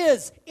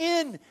is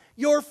in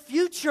your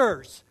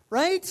futures,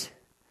 right?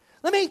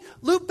 Let me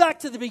loop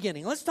back to the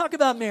beginning. Let's talk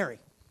about Mary.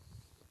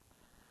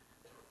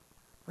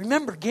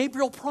 Remember,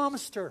 Gabriel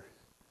promised her,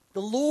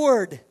 the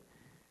Lord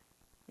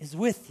is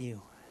with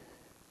you.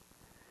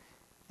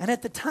 And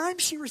at the time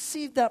she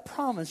received that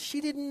promise,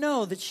 she didn't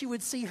know that she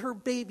would see her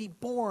baby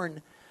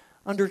born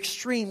under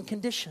extreme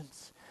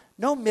conditions.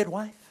 No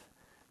midwife,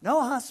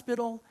 no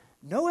hospital,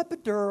 no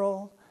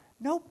epidural,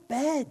 no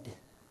bed,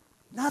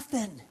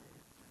 nothing.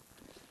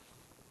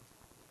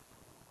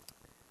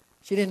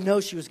 She didn't know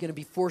she was going to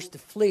be forced to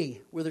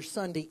flee with her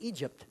son to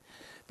Egypt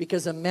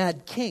because a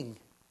mad king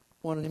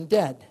wanted him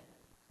dead.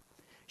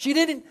 She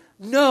didn't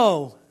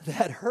know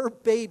that her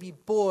baby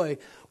boy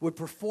would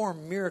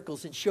perform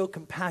miracles and show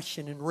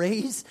compassion and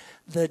raise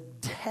the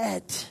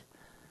dead.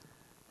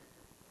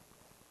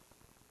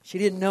 She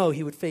didn't know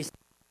he would face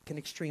an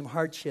extreme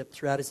hardship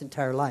throughout his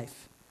entire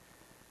life.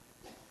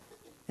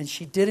 And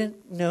she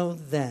didn't know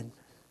then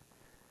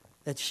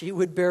that she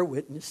would bear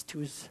witness to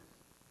his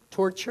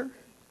torture,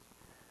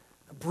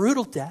 a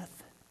brutal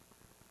death.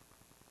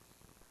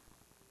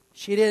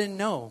 She didn't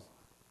know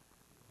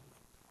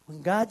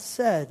when God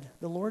said,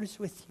 the Lord is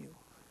with you,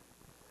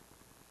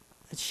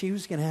 that she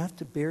was going to have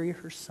to bury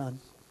her son.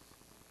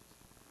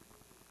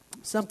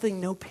 Something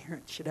no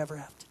parent should ever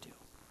have to do.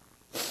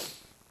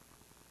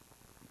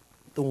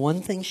 The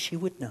one thing she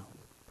would know,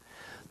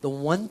 the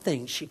one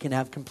thing she can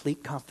have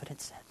complete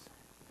confidence in,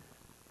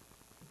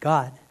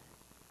 God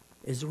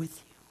is with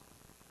you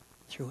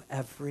through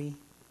every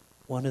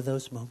one of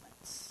those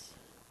moments.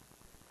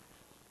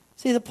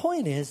 See, the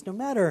point is, no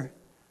matter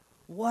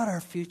what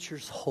our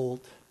futures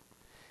hold,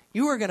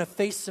 you are going to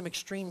face some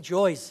extreme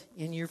joys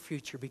in your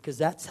future because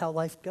that's how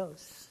life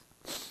goes.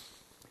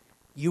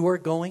 You are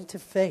going to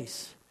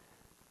face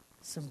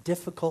some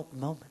difficult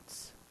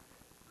moments,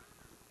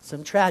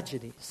 some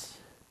tragedies,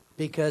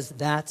 because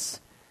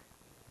that's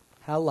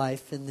how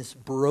life in this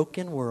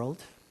broken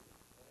world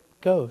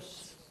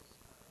goes.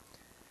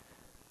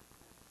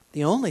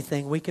 The only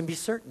thing we can be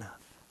certain of,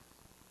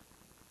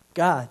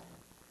 God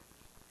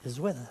is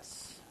with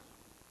us.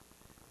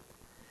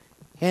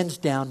 Hands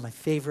down, my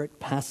favorite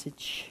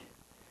passage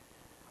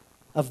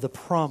of the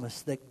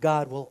promise that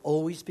God will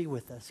always be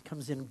with us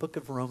comes in the book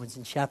of Romans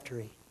in chapter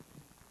 8.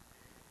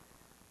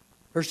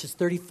 Verses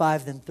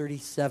 35, then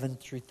 37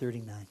 through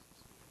 39.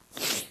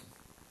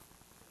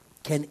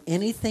 Can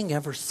anything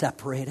ever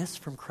separate us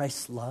from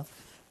Christ's love?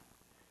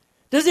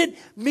 Does it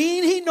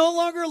mean He no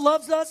longer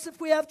loves us if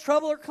we have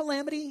trouble or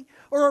calamity,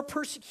 or are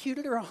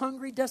persecuted, or are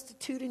hungry,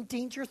 destitute, in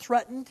danger,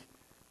 threatened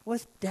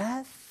with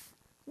death?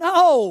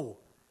 No!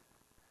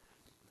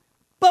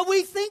 But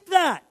we think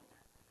that.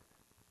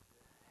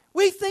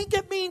 We think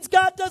it means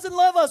God doesn't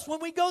love us when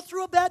we go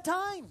through a bad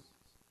time.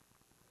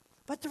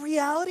 But the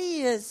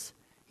reality is,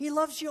 He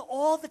loves you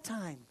all the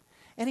time.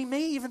 And He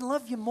may even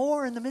love you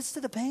more in the midst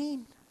of the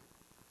pain.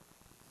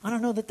 I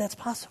don't know that that's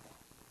possible.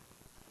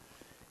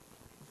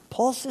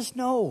 Paul says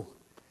no.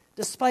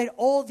 Despite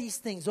all these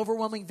things,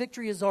 overwhelming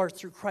victory is ours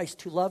through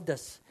Christ who loved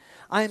us.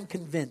 I am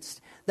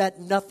convinced that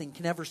nothing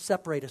can ever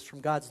separate us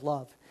from God's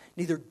love.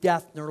 Neither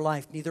death nor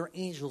life, neither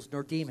angels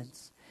nor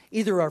demons.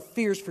 Either our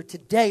fears for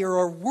today or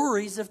our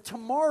worries of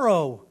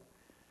tomorrow.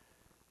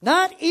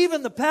 Not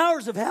even the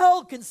powers of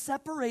hell can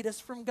separate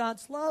us from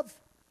God's love.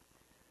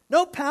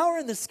 No power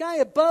in the sky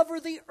above or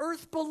the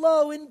earth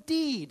below.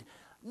 Indeed,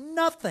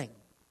 nothing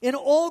in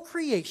all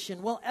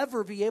creation will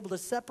ever be able to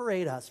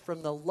separate us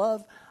from the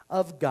love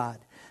of God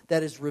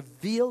that is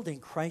revealed in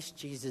Christ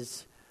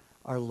Jesus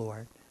our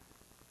Lord.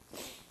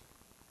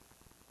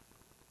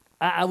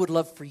 I would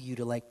love for you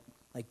to like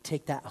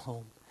take that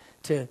home,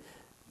 to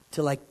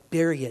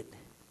bury it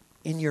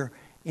in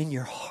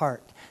your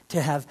heart,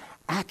 to have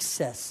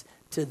access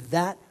to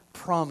that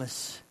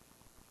promise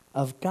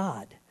of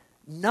God.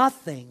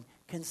 Nothing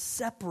can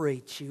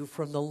separate you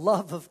from the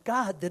love of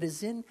God that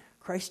is in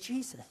Christ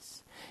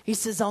Jesus. He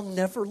says, I'll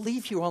never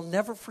leave you. I'll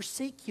never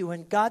forsake you.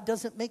 And God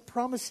doesn't make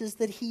promises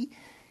that he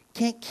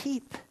can't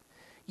keep.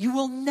 You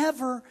will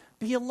never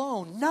be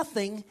alone.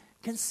 Nothing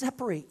can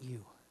separate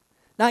you.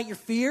 Not your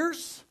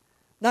fears,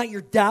 not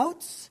your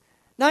doubts,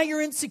 not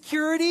your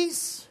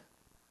insecurities,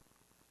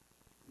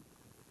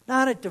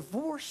 not a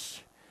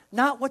divorce,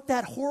 not what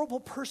that horrible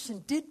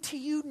person did to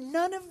you.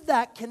 None of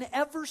that can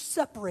ever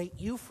separate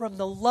you from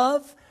the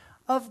love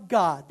of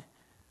God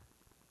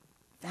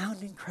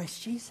found in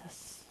Christ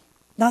Jesus.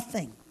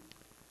 Nothing.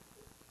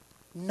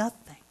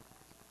 Nothing.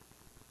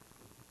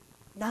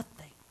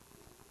 Nothing.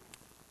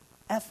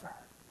 Ever.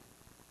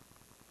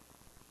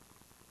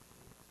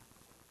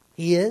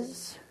 He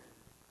is,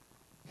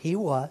 he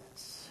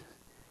was,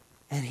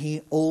 and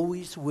he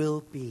always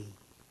will be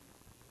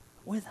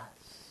with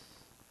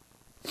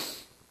us.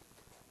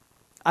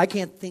 I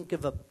can't think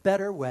of a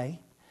better way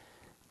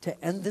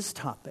to end this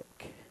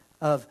topic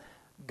of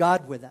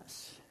God with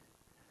us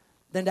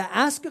than to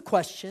ask a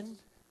question,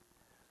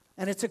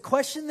 and it's a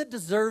question that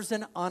deserves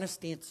an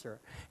honest answer.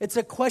 It's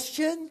a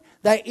question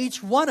that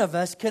each one of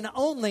us can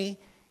only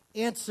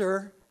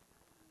answer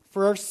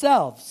for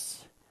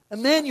ourselves.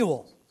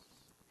 Emmanuel,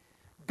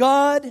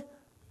 God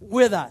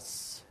with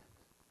us.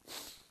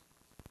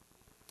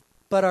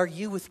 But are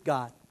you with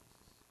God?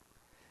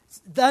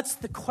 That's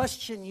the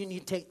question you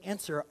need to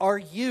answer. Are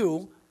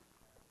you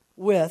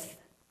with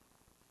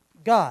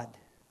God?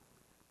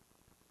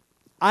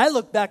 I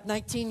look back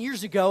 19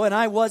 years ago and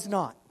I was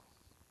not.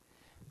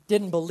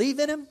 Didn't believe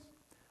in him.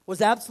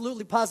 Was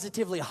absolutely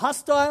positively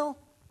hostile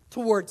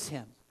towards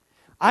him.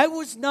 I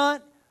was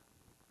not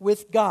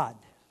with God.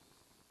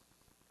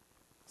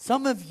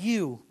 Some of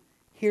you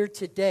here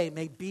today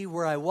may be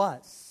where I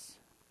was.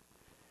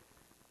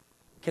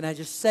 Can I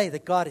just say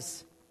that God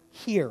is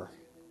here?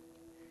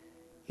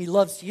 He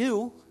loves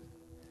you.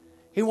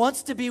 He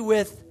wants to be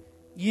with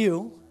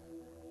you.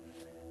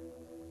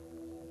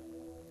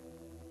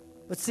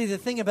 But see, the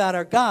thing about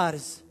our God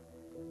is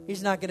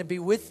he's not going to be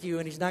with you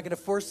and he's not going to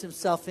force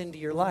himself into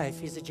your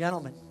life. He's a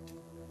gentleman.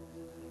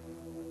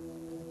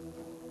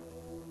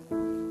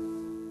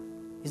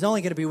 He's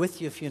only going to be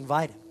with you if you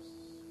invite him.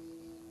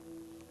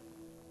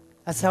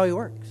 That's how he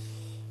works.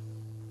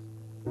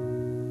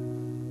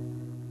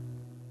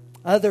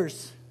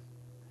 Others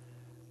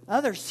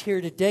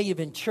here today, you've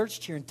been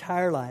churched your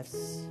entire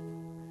lives.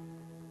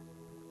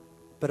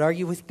 But are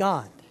you with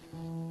God?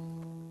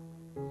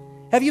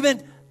 Have you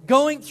been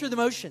going through the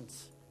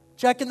motions?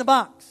 Checking the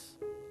box.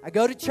 I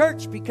go to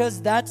church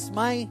because that's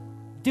my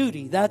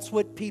duty. That's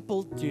what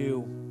people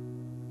do.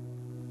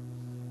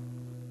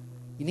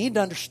 You need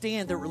to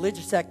understand that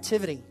religious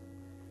activity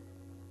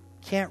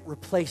can't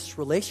replace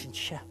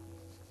relationship.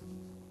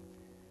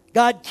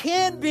 God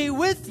can be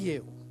with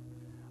you.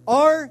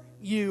 Are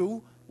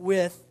you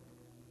with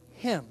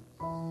him?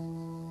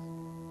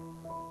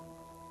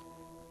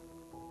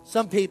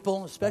 Some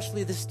people,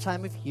 especially this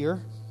time of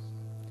year,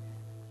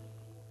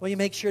 well, you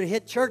make sure to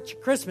hit church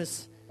at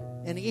Christmas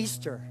and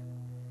Easter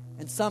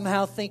and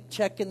somehow think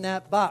checking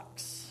that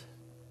box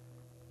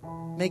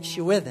makes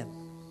you with him.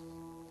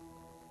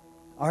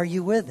 Are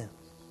you with him?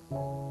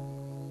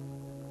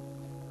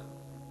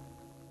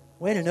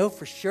 Way to know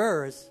for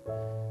sure is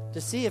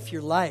to see if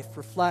your life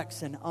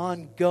reflects an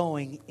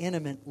ongoing,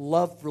 intimate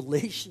love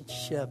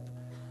relationship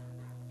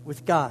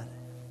with God.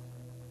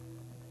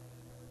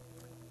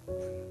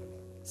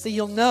 See,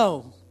 you'll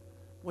know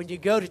when you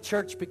go to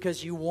church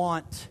because you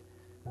want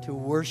to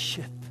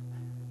worship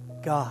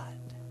God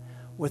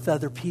with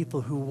other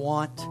people who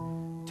want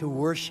to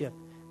worship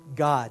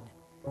God.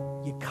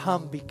 You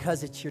come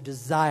because it's your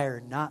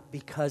desire, not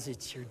because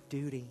it's your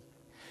duty.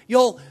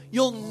 You'll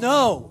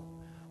know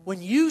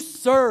when you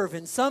serve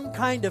in some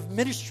kind of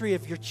ministry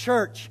of your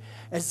church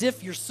as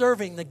if you're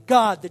serving the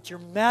God that you're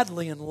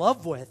madly in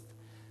love with,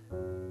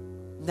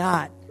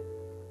 not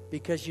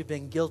because you've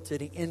been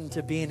guilted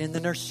into being in the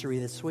nursery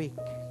this week.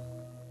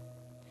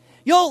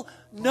 You'll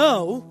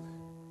know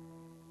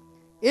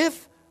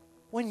if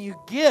when you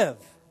give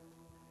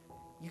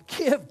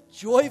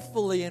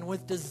joyfully and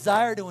with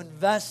desire to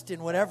invest in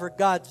whatever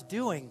God's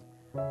doing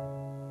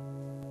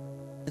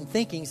and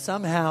thinking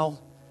somehow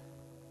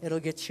it'll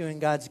get you in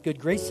God's good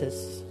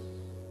graces.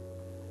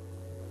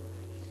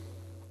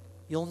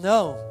 You'll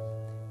know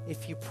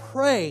if you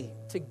pray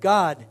to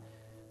God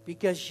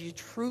because you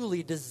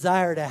truly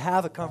desire to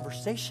have a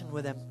conversation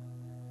with him,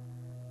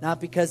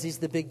 not because he's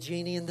the big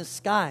genie in the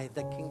sky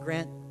that can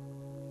grant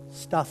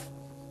stuff.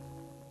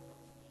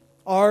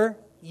 Are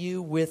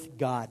you with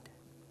God?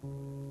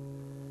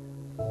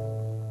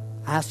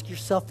 Ask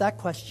yourself that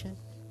question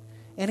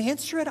and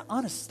answer it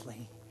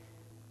honestly.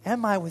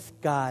 Am I with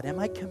God? Am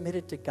I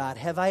committed to God?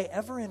 Have I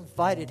ever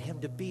invited him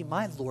to be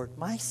my Lord,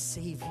 my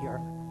Savior?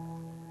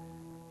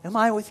 Am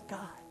I with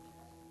God?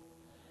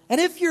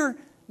 And if you're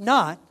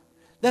not,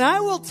 then I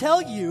will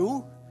tell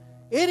you,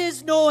 it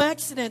is no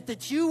accident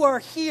that you are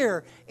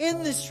here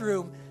in this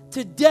room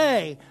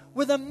today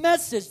with a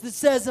message that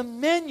says,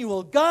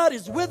 Emmanuel, God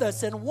is with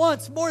us and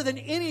wants more than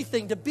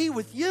anything to be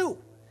with you.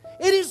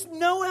 It is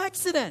no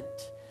accident.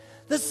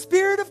 The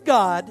Spirit of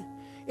God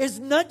is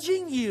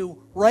nudging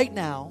you right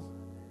now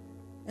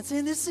and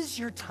saying, this is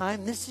your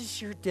time, this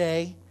is your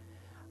day.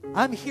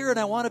 I'm here and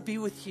I want to be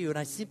with you. And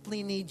I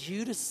simply need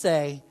you to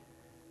say,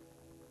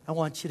 I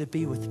want you to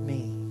be with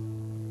me.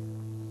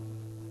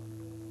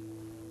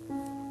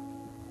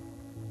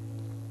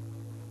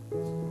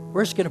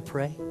 We're just going to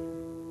pray.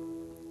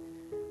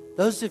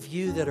 Those of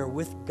you that are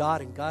with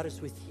God and God is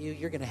with you,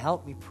 you're going to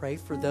help me pray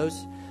for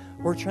those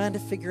who are trying to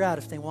figure out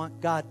if they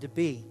want God to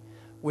be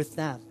with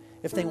them,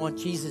 if they want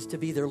Jesus to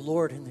be their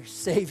Lord and their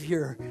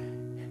Savior,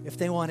 if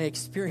they want to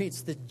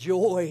experience the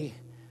joy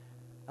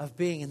of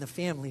being in the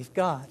family of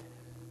God.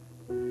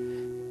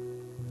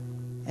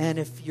 And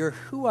if you're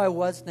who I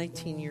was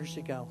 19 years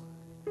ago,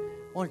 I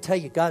want to tell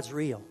you God's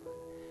real.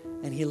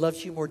 And He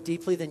loves you more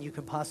deeply than you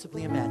can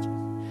possibly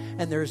imagine.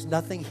 And there is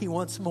nothing He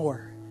wants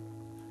more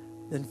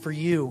than for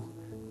you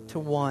to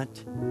want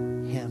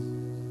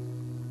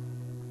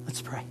Him.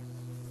 Let's pray.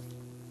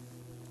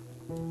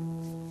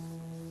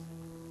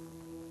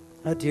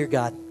 Oh, dear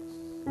God,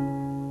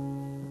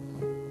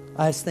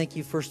 I just thank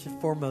you first and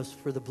foremost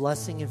for the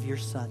blessing of your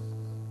Son,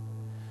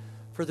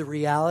 for the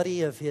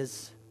reality of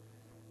His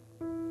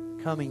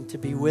coming to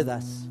be with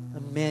us,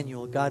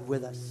 Emmanuel, God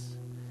with us.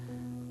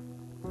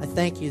 I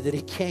thank you that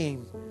He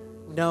came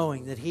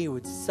knowing that He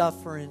would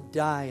suffer and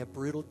die a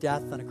brutal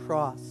death on a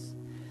cross,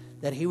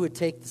 that He would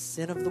take the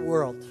sin of the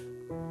world,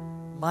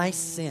 my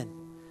sin,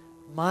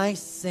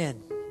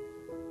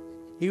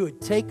 He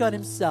would take on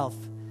Himself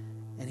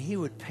and He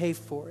would pay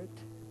for it,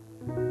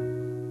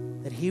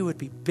 that He would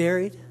be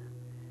buried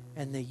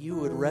and that you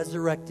would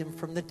resurrect Him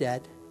from the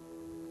dead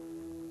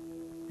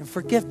and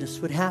forgiveness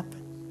would happen.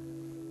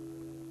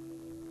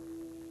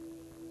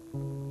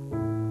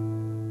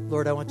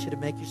 Lord, I want you to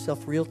make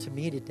yourself real to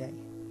me today.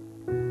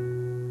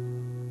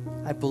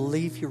 I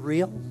believe you're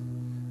real.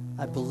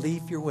 I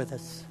believe you're with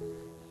us.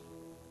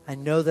 I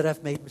know that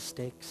I've made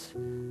mistakes.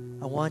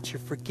 I want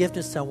your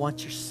forgiveness. I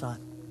want your Son.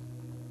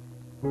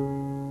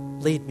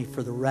 Lead me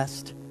for the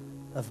rest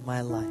of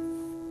my life.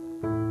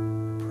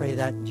 Pray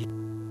that in Jesus'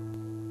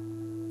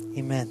 name.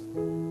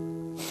 Amen.